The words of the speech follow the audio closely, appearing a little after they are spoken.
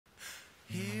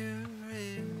Here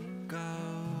it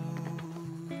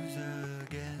goes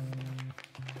again.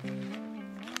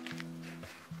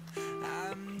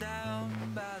 I'm down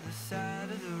by the side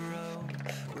of the road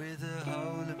with a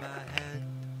hole in my head.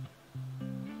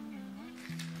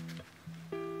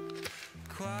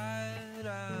 Quite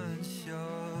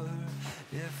unsure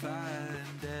if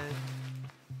I'm dead.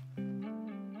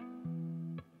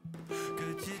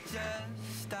 Could you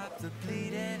just stop the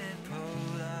bleeding and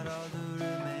pull out all the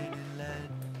remaining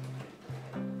lead?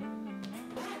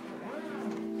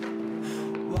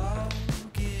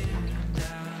 Walking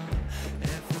down a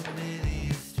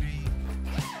familiar street,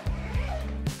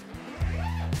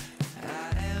 I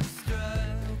am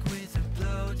struck with a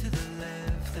blow to the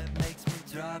left that makes me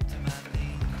drop to my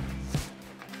knees.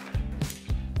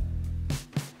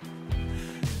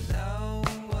 No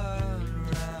one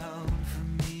around for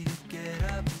me to get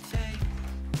up and take,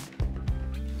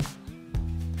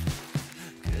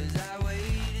 'cause I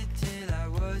waited till I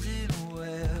wasn't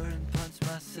aware and punched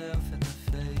myself in the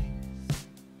face.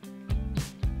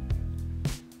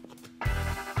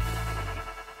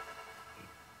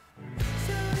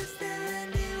 So is there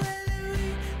anywhere that we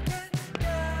can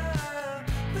go?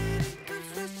 When it comes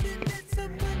rushing at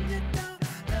someone you don't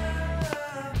know.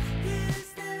 Is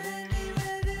there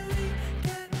anywhere that we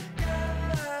can go?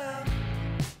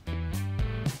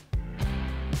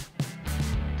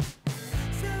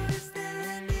 So is there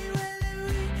anywhere that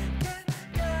we can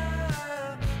go?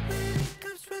 When it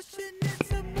comes rushing at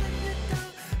someone you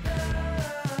don't know.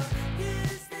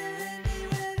 Is there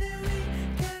anywhere that we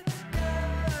can go?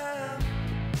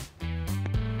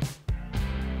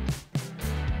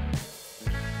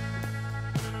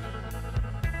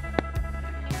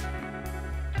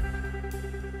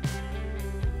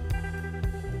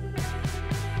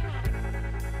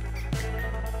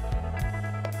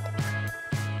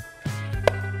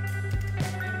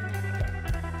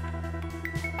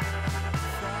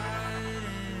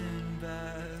 Fighting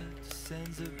back just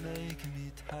ends up making me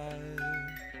tired. Maybe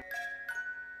I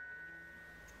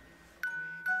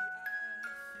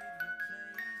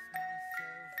should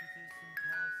replace myself with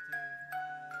this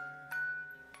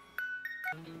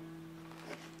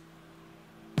imposter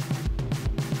of mine.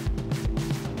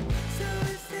 So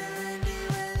is there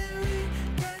anywhere that we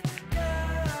can go?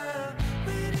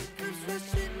 When it comes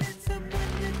rushing at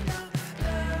someone you don't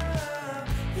know.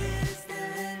 Is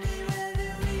there anywhere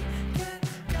that we can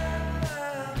go?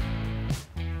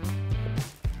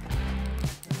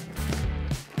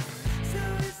 So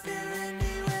is there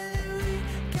anywhere that we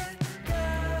can go?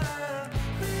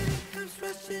 When it comes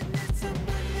rushing at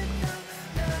someone you don't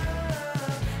know.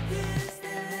 Is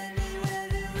there anywhere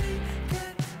that we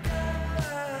can go?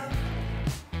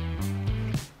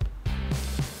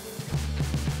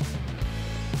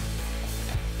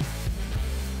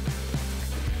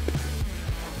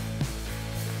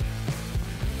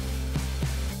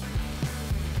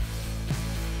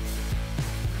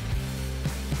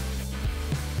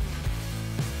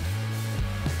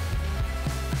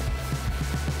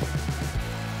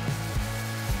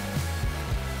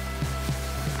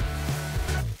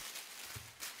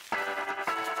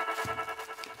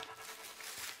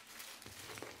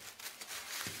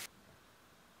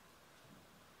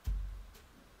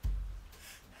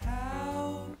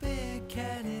 How big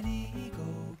can an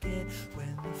eagle get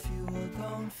when the fuel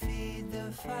don't feed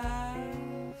the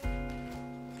fire?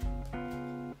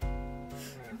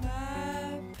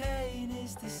 My pain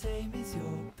is the same as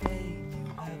your pain. You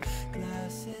have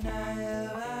glass and I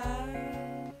have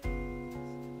eyes.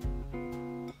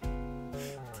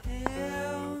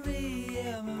 Tell me,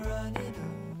 am I running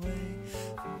away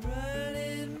from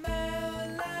running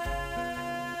my life?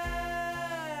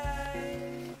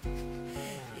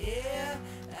 Yeah,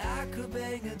 I could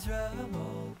bang a drum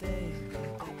all day, but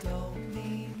that don't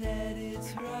mean that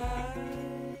it's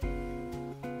right.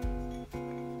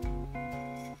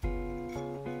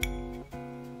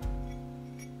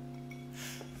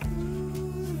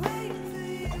 Ooh, waiting for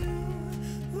you,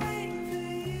 waiting for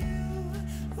you,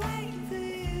 waiting for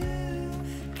you.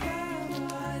 Come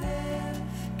on in,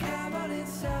 come on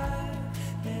inside,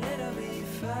 and it'll be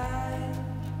fine.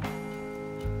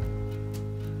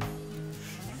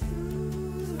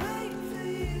 Ooh, waiting for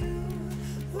you,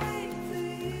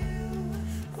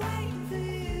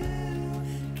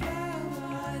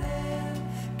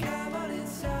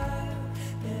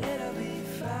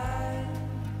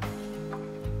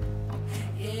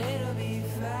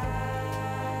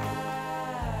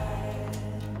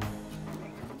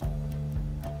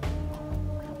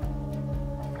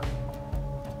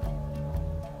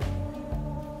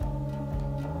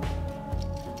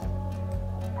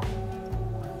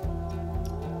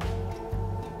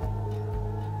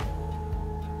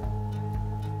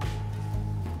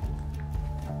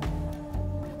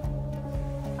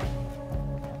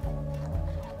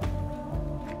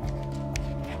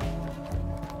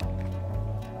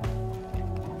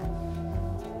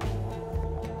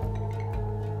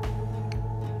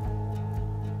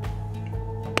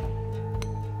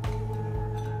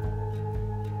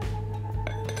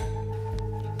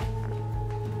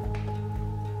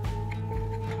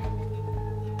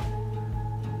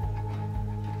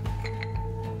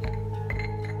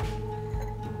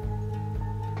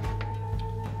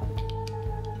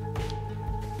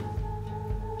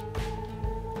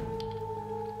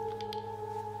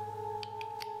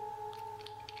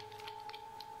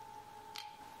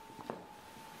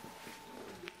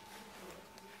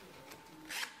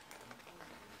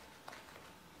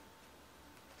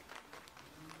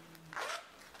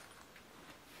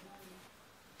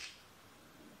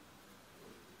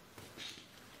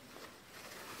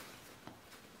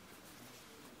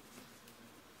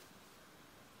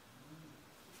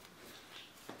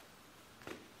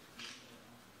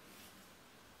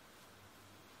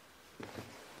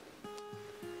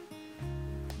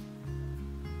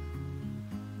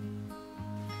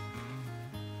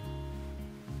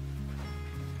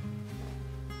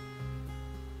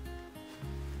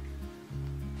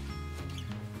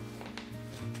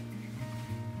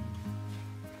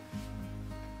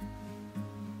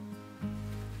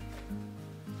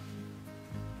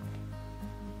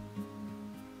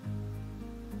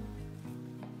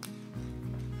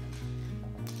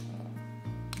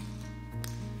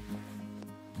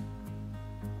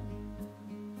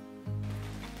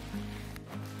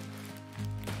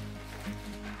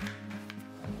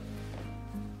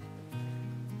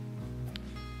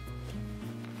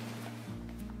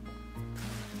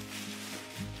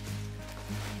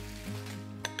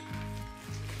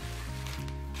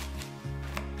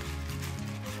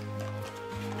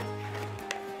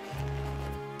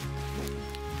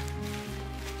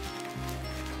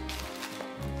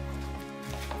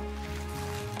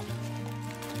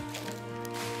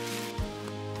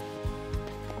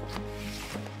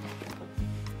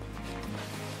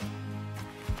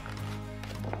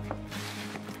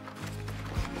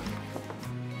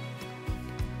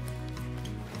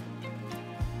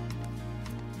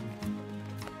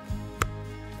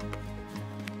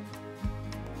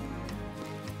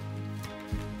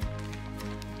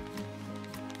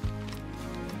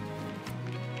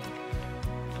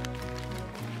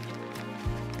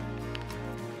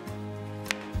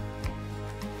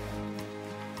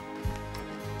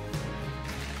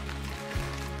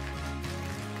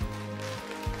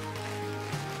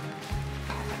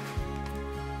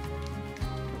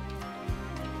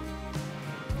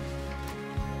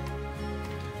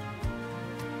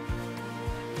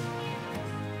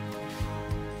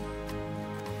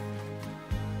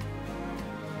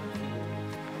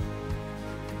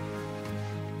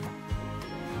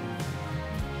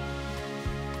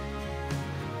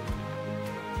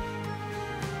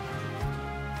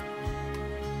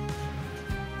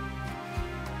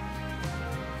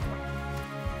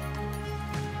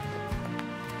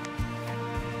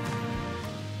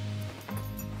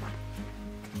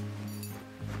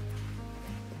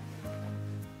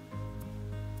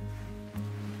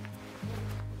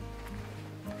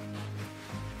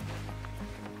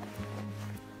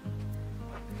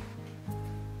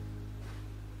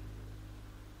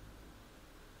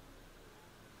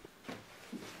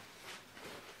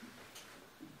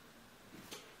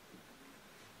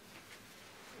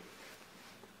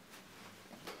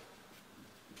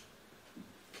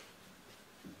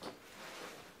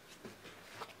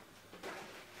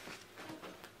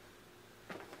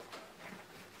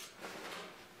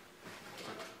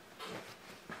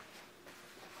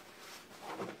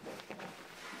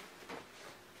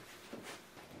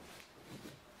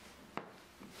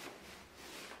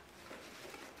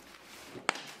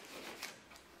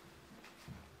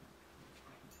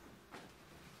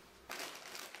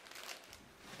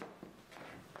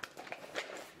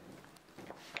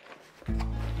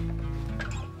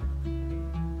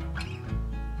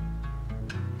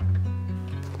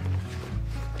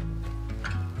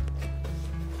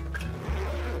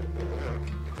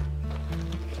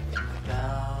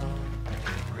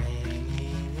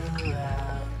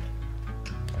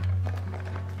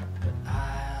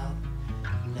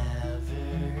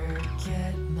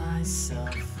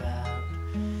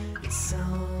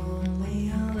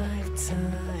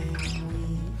 time,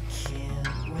 we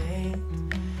can't wait.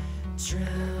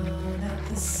 Drown out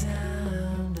the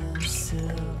sound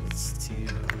until it's too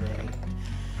late.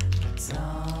 But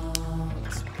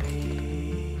don't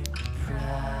be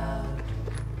proud.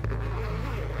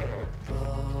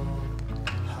 Bow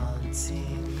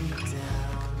hunting you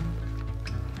down.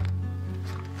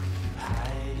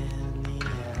 Hide in the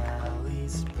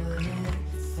alleys, but it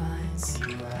finds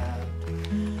you out.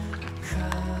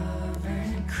 Covered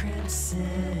in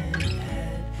crimson,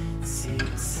 head to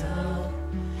toe.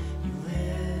 You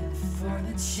live for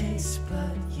the chase,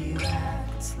 but you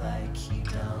act like you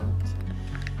don't.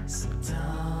 So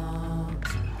don't